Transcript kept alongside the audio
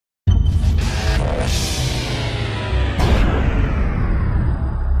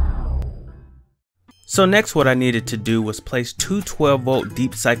So next what I needed to do was place two 12-volt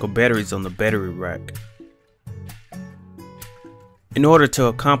deep cycle batteries on the battery rack. In order to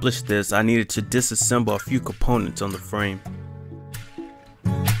accomplish this, I needed to disassemble a few components on the frame.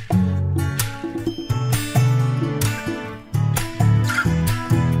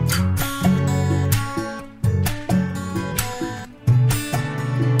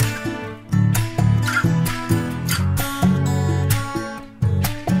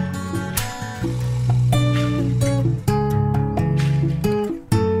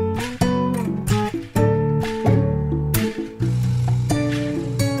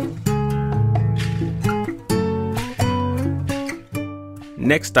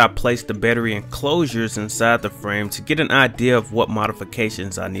 Next, I placed the battery enclosures inside the frame to get an idea of what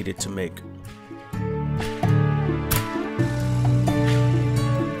modifications I needed to make.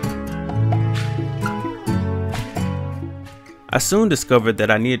 I soon discovered that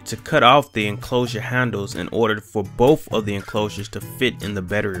I needed to cut off the enclosure handles in order for both of the enclosures to fit in the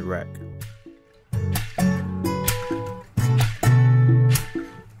battery rack.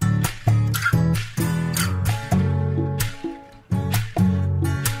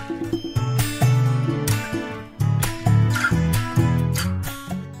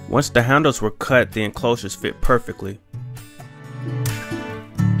 Once the handles were cut, the enclosures fit perfectly.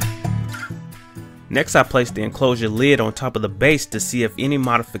 Next, I placed the enclosure lid on top of the base to see if any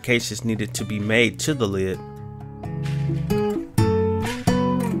modifications needed to be made to the lid.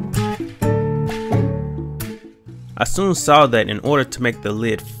 I soon saw that in order to make the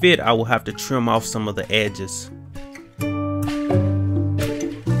lid fit, I will have to trim off some of the edges.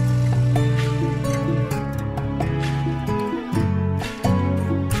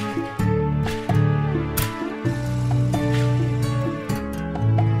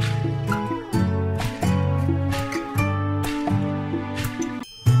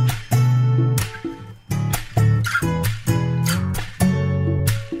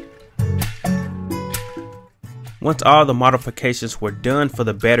 Once all the modifications were done for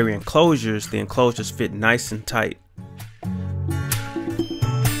the battery enclosures, the enclosures fit nice and tight.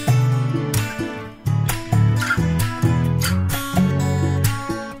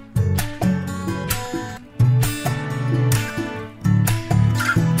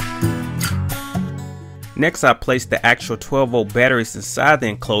 Next, I placed the actual 12-volt batteries inside the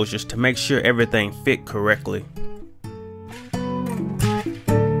enclosures to make sure everything fit correctly.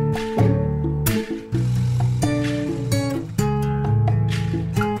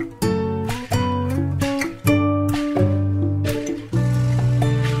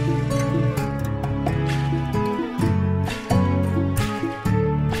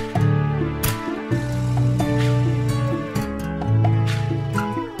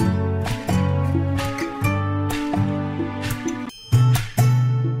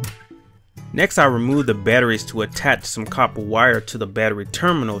 Next, I removed the batteries to attach some copper wire to the battery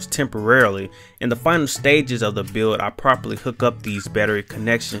terminals temporarily. In the final stages of the build, I properly hook up these battery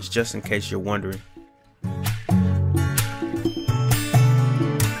connections just in case you're wondering.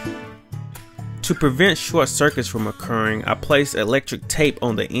 To prevent short circuits from occurring, I placed electric tape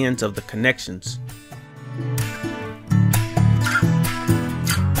on the ends of the connections.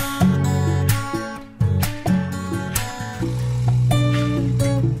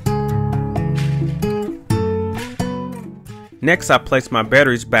 Next, I place my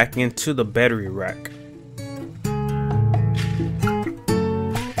batteries back into the battery rack.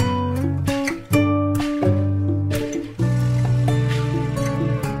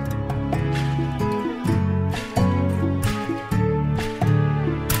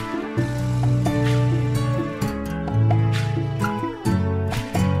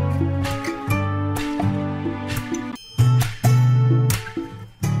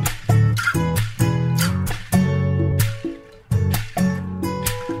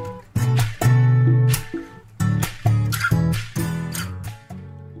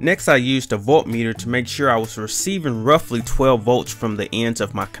 Next, I used a voltmeter to make sure I was receiving roughly 12 volts from the ends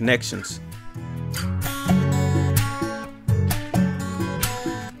of my connections.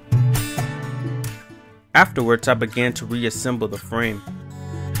 Afterwards, I began to reassemble the frame.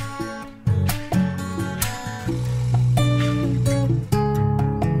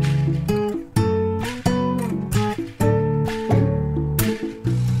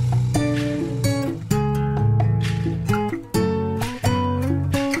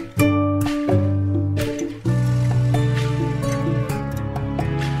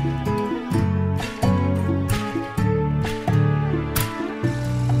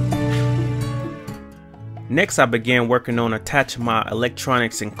 Next, I began working on attaching my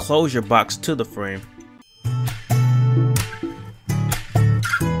electronics enclosure box to the frame.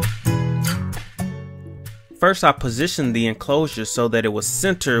 First, I positioned the enclosure so that it was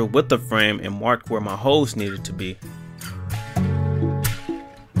centered with the frame and marked where my holes needed to be.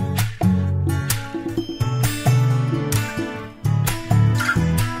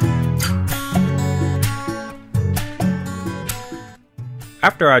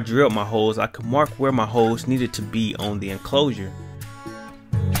 After I drilled my holes, I could mark where my holes needed to be on the enclosure.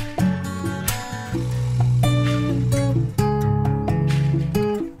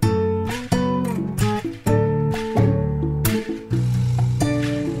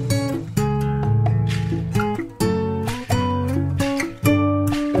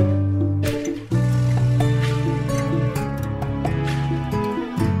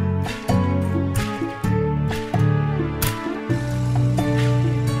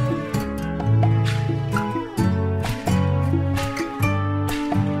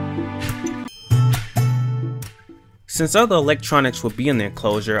 Since other electronics will be in the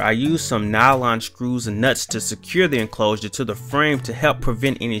enclosure, I used some nylon screws and nuts to secure the enclosure to the frame to help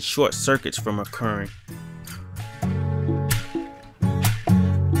prevent any short circuits from occurring.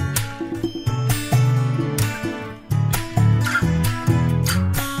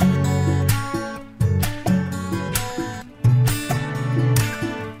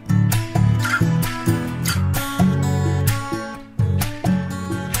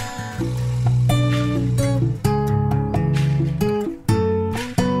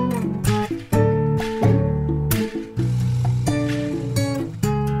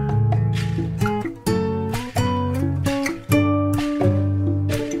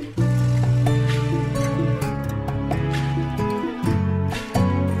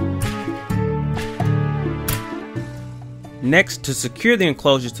 Next, to secure the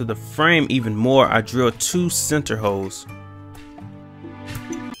enclosure to the frame even more, I drilled 2 center holes.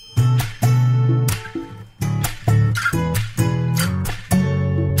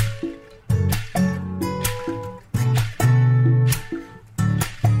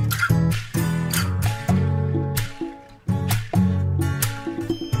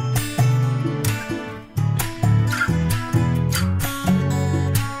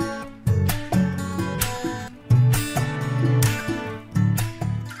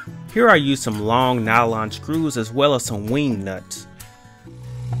 Here I used some long nylon screws as well as some wing nuts.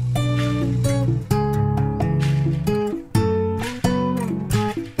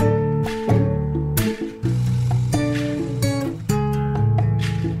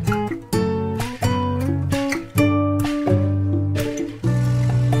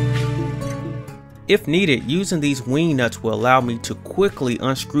 If needed, using these wing nuts will allow me to quickly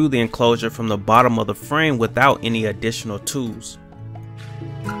unscrew the enclosure from the bottom of the frame without any additional tools.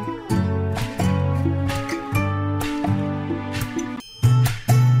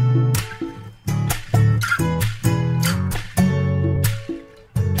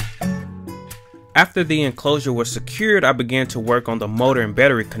 After the enclosure was secured, I began to work on the motor and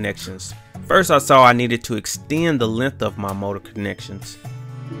battery connections. First, I saw I needed to extend the length of my motor connections.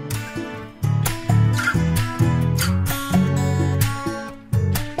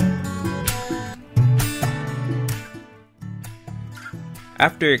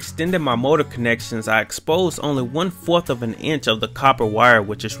 After extending my motor connections, I exposed only 1/4 of an inch of the copper wire,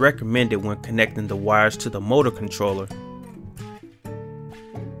 which is recommended when connecting the wires to the motor controller.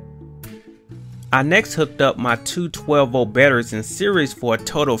 I next hooked up my two 12-volt batteries in series for a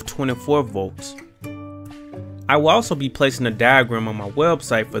total of 24 volts. I will also be placing a diagram on my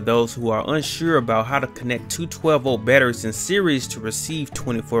website for those who are unsure about how to connect two 12-volt batteries in series to receive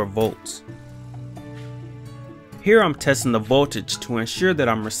 24 volts. Here I'm testing the voltage to ensure that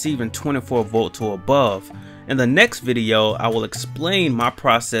I'm receiving 24 volts or above. In the next video, I will explain my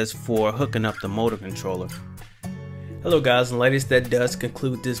process for hooking up the motor controller. Hello guys and ladies, that does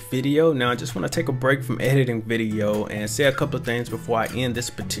conclude this video. Now I just want to take a break from editing video and say a couple of things before I end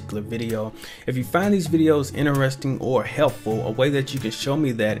this particular video. If you find these videos interesting or helpful, a way that you can show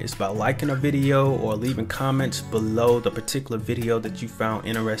me that is by liking a video or leaving comments below the particular video that you found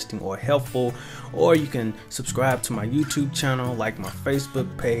interesting or helpful, or you can subscribe to my YouTube channel, like my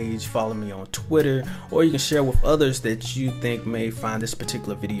Facebook page, follow me on Twitter, or you can share with others that you think may find this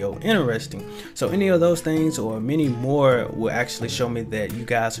particular video interesting. So any of those things or many more will actually show me that you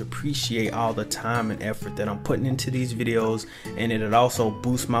guys appreciate all the time and effort that I'm putting into these videos, and it'll also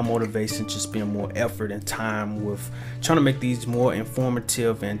boost my motivation to spend more effort and time with trying to make these more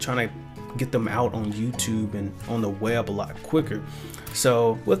informative and trying to get them out on YouTube and on the web a lot quicker.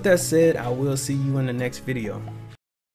 So with that said, I will see you in the next video.